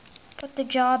put the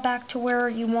jaw back to where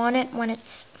you want it when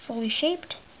it's fully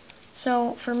shaped.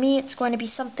 So for me, it's going to be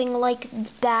something like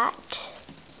that.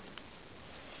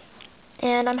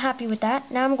 And I'm happy with that.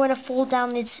 Now I'm going to fold down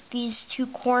these two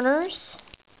corners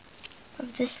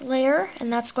of this layer,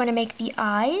 and that's going to make the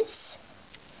eyes.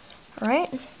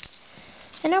 Alright.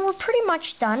 And now we're pretty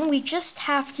much done. We just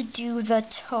have to do the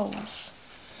toes.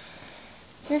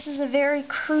 This is a very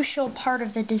crucial part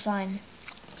of the design.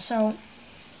 So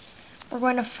we're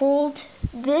going to fold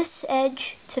this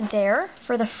edge to there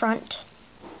for the front.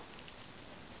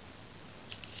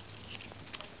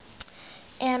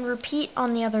 And repeat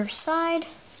on the other side.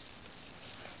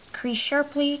 Crease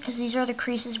sharply, because these are the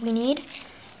creases we need.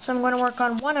 So I'm going to work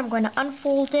on one. I'm going to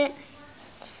unfold it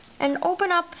and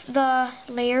open up the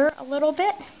layer a little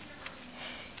bit.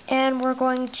 And we're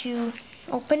going to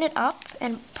open it up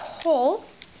and pull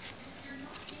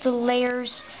the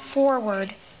layers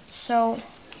forward. So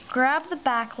grab the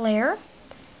back layer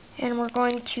and we're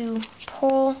going to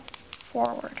pull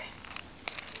forward.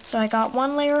 So I got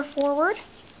one layer forward,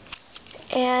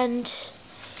 and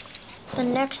the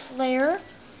next layer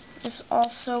is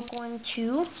also going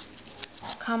to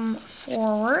come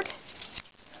forward.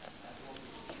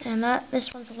 And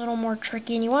this one's a little more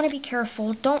tricky, and you want to be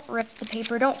careful. Don't rip the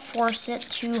paper, don't force it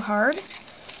too hard.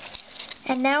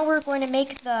 And now we're going to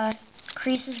make the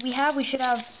creases we have. We should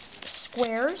have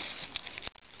squares,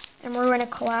 and we're going to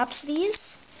collapse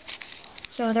these.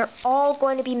 So they're all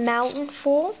going to be mountain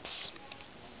folds.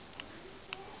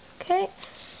 Okay.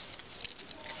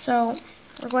 So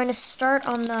we're going to start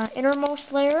on the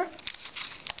innermost layer,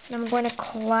 and I'm going to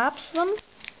collapse them.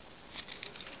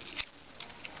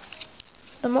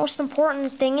 The most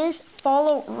important thing is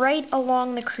follow right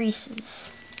along the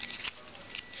creases.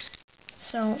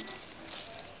 So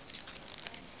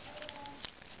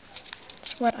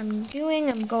that's what I'm doing.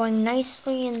 I'm going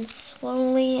nicely and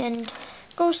slowly, and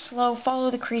go slow, follow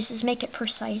the creases, make it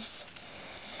precise.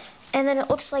 And then it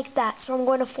looks like that. So I'm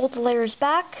going to fold the layers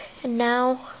back, and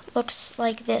now it looks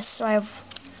like this. So I have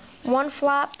one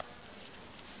flap,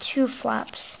 two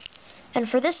flaps. And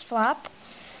for this flap,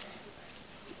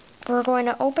 we're going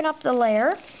to open up the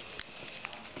layer,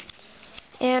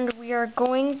 and we are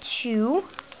going to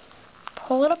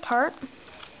pull it apart.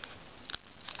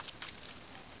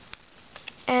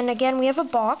 And again, we have a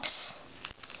box,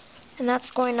 and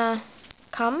that's going to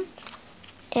come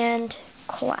and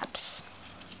collapse.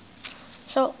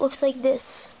 So it looks like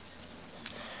this.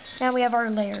 Now we have our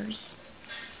layers.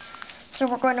 So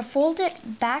we're going to fold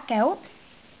it back out,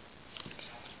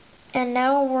 and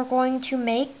now we're going to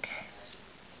make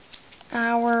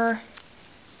our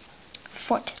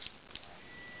foot.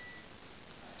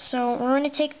 So we're going to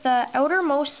take the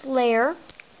outermost layer,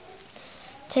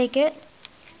 take it,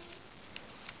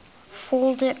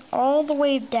 fold it all the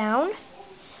way down,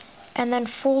 and then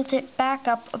fold it back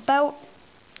up about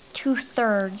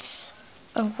 2/3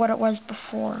 of what it was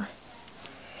before.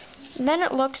 And then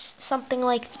it looks something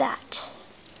like that.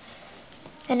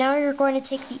 And now you're going to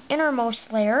take the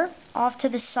innermost layer off to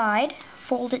the side,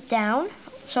 fold it down.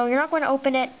 So you're not going to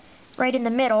open it right in the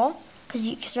middle, because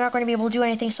you're not going to be able to do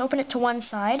anything. So open it to one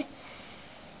side.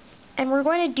 And we're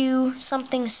going to do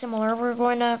something similar. We're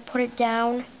going to put it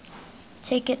down,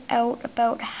 take it out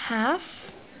about half,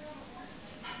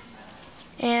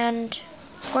 and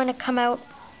it's going to come out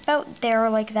about there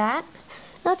like that.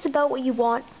 That's about what you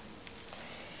want.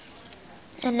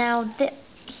 And now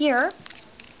here,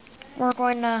 we're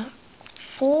going to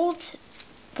fold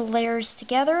the layers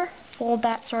together, fold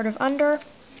that sort of under,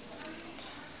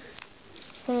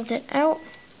 fold it out.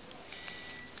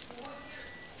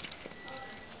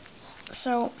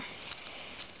 So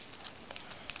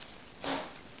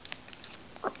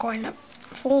we're going to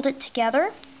fold it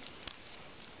together.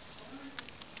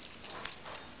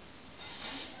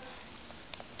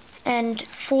 And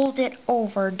fold it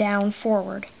over, down,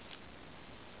 forward.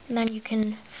 And then you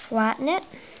can flatten it.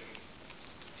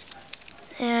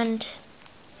 And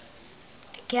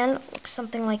again, it looks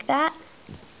something like that.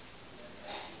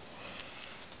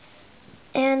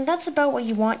 And that's about what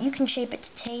you want. You can shape it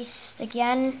to taste.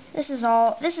 Again, this is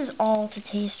all to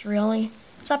taste, really.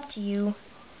 It's up to you.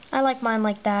 I like mine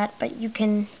like that, but you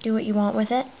can do what you want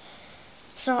with it.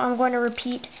 So I'm going to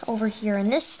repeat over here,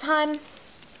 and this time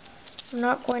I'm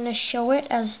not going to show it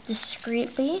as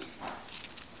discreetly.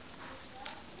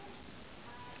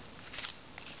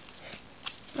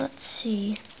 Let's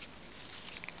see.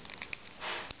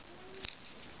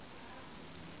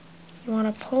 You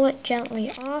want to pull it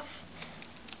gently off.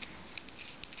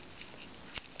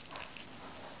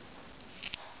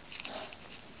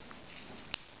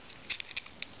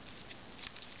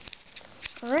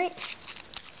 Alright.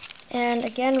 And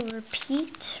again,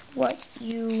 repeat what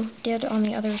you did on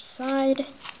the other side.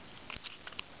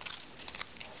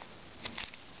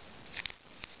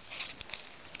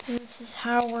 And this is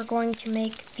how we're going to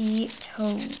make the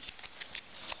toes.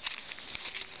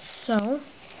 So,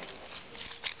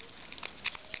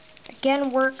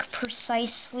 again, work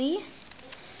precisely.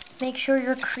 Make sure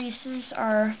your creases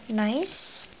are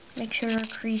nice. Make sure your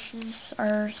creases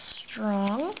are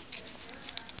strong.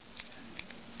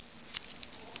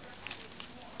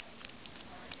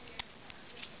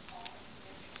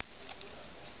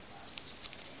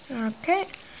 Okay,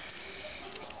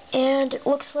 and it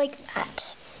looks like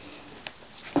that.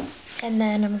 And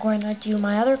then I'm going to do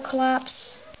my other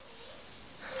collapse.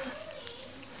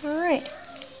 Alright.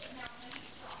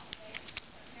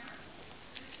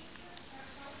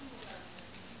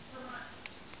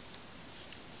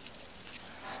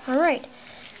 Alright,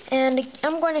 and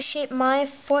I'm going to shape my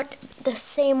foot the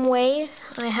same way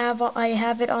I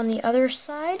have it on the other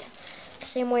side, the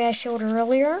same way I showed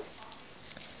earlier.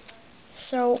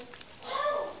 So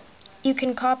you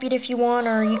can copy it if you want,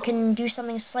 or you can do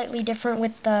something slightly different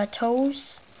with the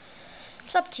toes.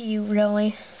 It's up to you,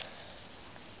 really.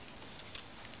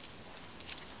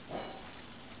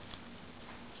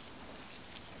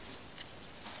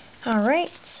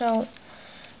 Alright, so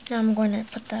now I'm going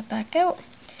to put that back out.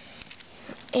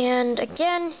 And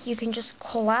again, you can just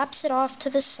collapse it off to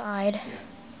the side.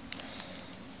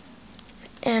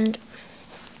 And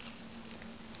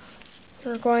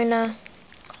we're going to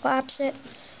collapse it,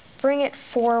 bring it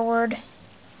forward,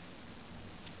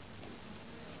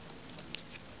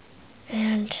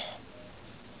 and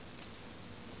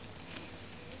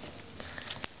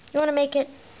you want to make it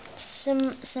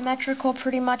symmetrical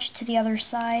pretty much to the other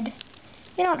side.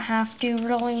 You don't have to,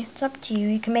 really. It's up to you.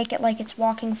 You can make it like it's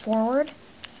walking forward.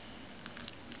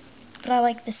 But I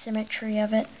like the symmetry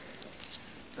of it.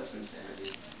 That's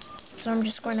insanity. So I'm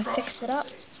just going to fix it up.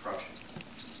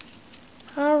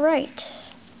 Alright.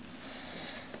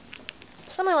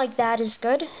 Something like that is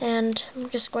good, and I'm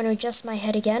just going to adjust my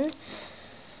head again.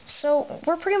 So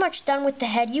we're pretty much done with the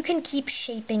head. You can keep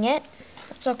shaping it.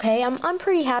 It's okay. I'm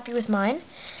pretty happy with mine.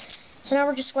 So now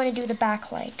we're just going to do the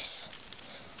back legs.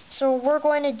 So we're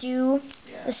going to do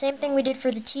the same thing we did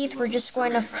for the teeth. We're just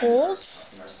going to fold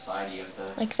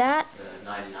like that.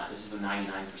 This is the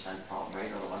 99% problem,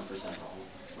 right? Or the 1% problem,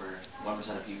 where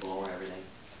 1% of people own everything,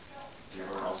 and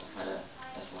everyone else is kind of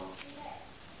SLO.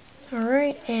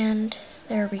 Alright, and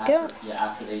there we go. Yeah,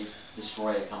 after they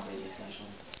destroy a company, essentially.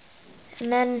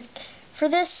 And then for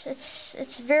this,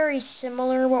 it's very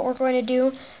similar what we're going to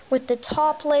do. With the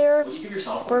top layer,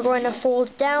 we're going to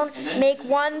fold down, make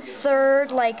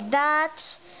 1/3 like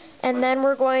that, and then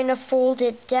we're going to fold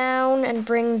it down and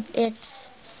bring it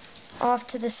off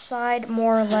to the side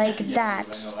more like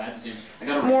that.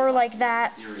 More like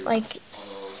that, like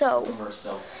so.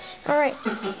 Alright,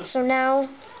 so now I'm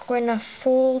going to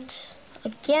fold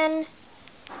again,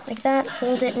 like that,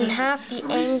 fold it in half, the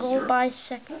angle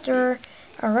bisector.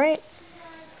 Alright,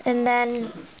 and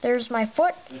then there's my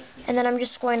foot, and then I'm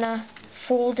just going to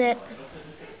fold it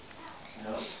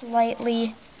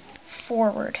slightly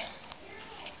forward.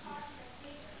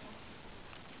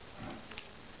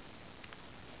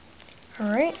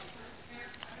 Alright,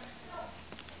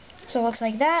 so it looks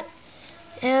like that,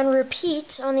 and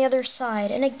repeat on the other side.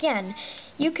 And again,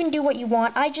 you can do what you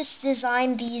want. I just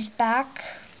designed these back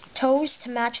toes to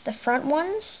match the front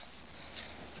ones.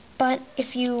 But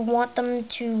if you want them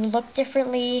to look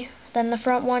differently than the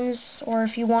front ones, or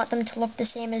if you want them to look the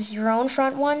same as your own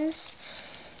front ones,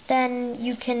 then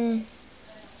you can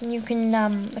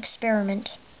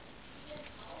experiment.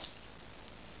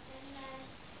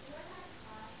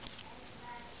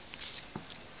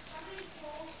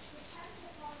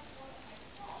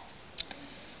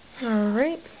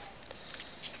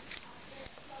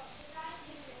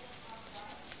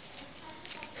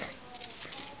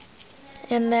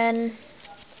 And then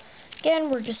again,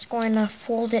 we're just going to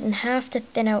fold it in half to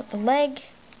thin out the leg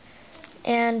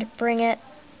and bring it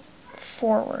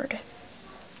forward.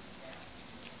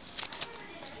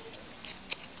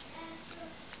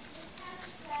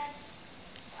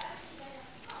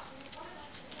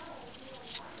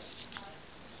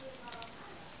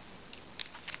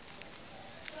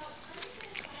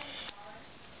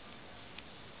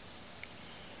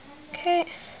 Okay,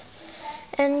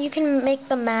 and you can make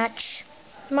the match.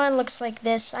 Mine looks like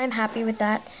this. I'm happy with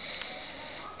that.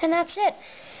 And that's it.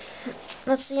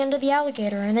 That's the end of the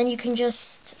alligator. And then you can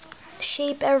just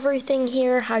shape everything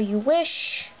here how you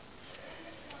wish.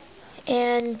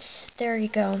 And there you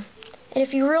go. And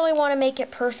if you really want to make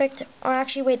it perfect, or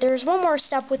actually wait, there's one more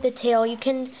step with the tail. You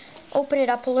can open it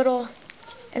up a little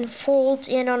and fold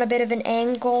in on a bit of an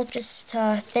angle just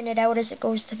to thin it out as it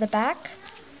goes to the back.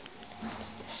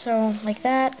 So, like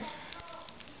that.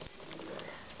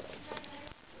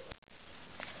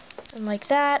 And like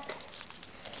that.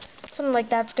 Something like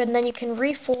that's good. And then you can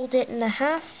refold it in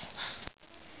half.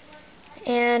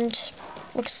 And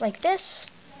looks like this.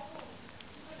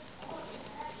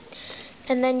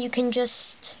 And then you can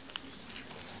just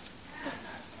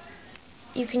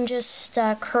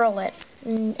curl it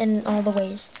in all the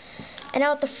ways. And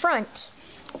out the front,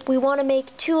 we want to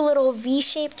make two little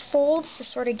V-shaped folds to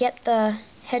sort of get the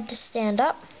head to stand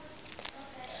up.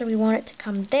 So we want it to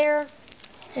come there,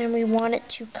 and we want it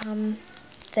to come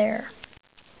there.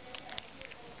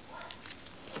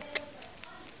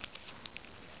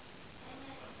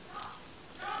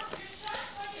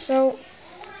 So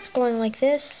it's going like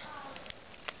this.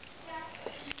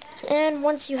 And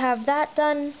once you have that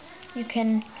done, you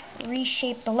can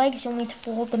reshape the legs. You'll need to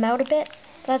fold them out a bit.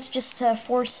 That's just to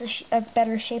force a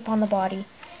better shape on the body.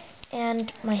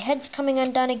 And my head's coming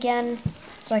undone again,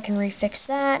 so I can refix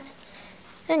that.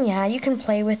 And yeah, you can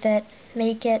play with it,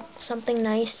 make it something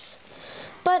nice.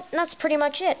 But that's pretty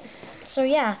much it. So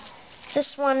yeah,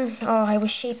 this one, oh, I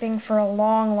was shaping for a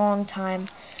long time,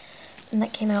 and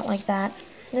that came out like that.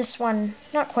 This one,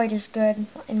 not quite as good,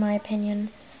 in my opinion.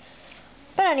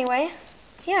 But anyway,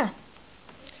 yeah.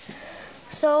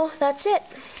 So that's it.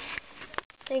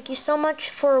 Thank you so much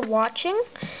for watching.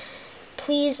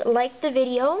 Please like the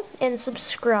video and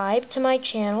subscribe to my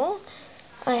channel.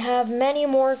 I have many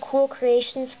more cool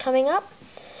creations coming up.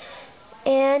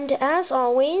 And as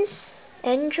always,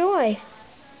 enjoy.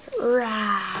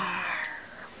 Rah.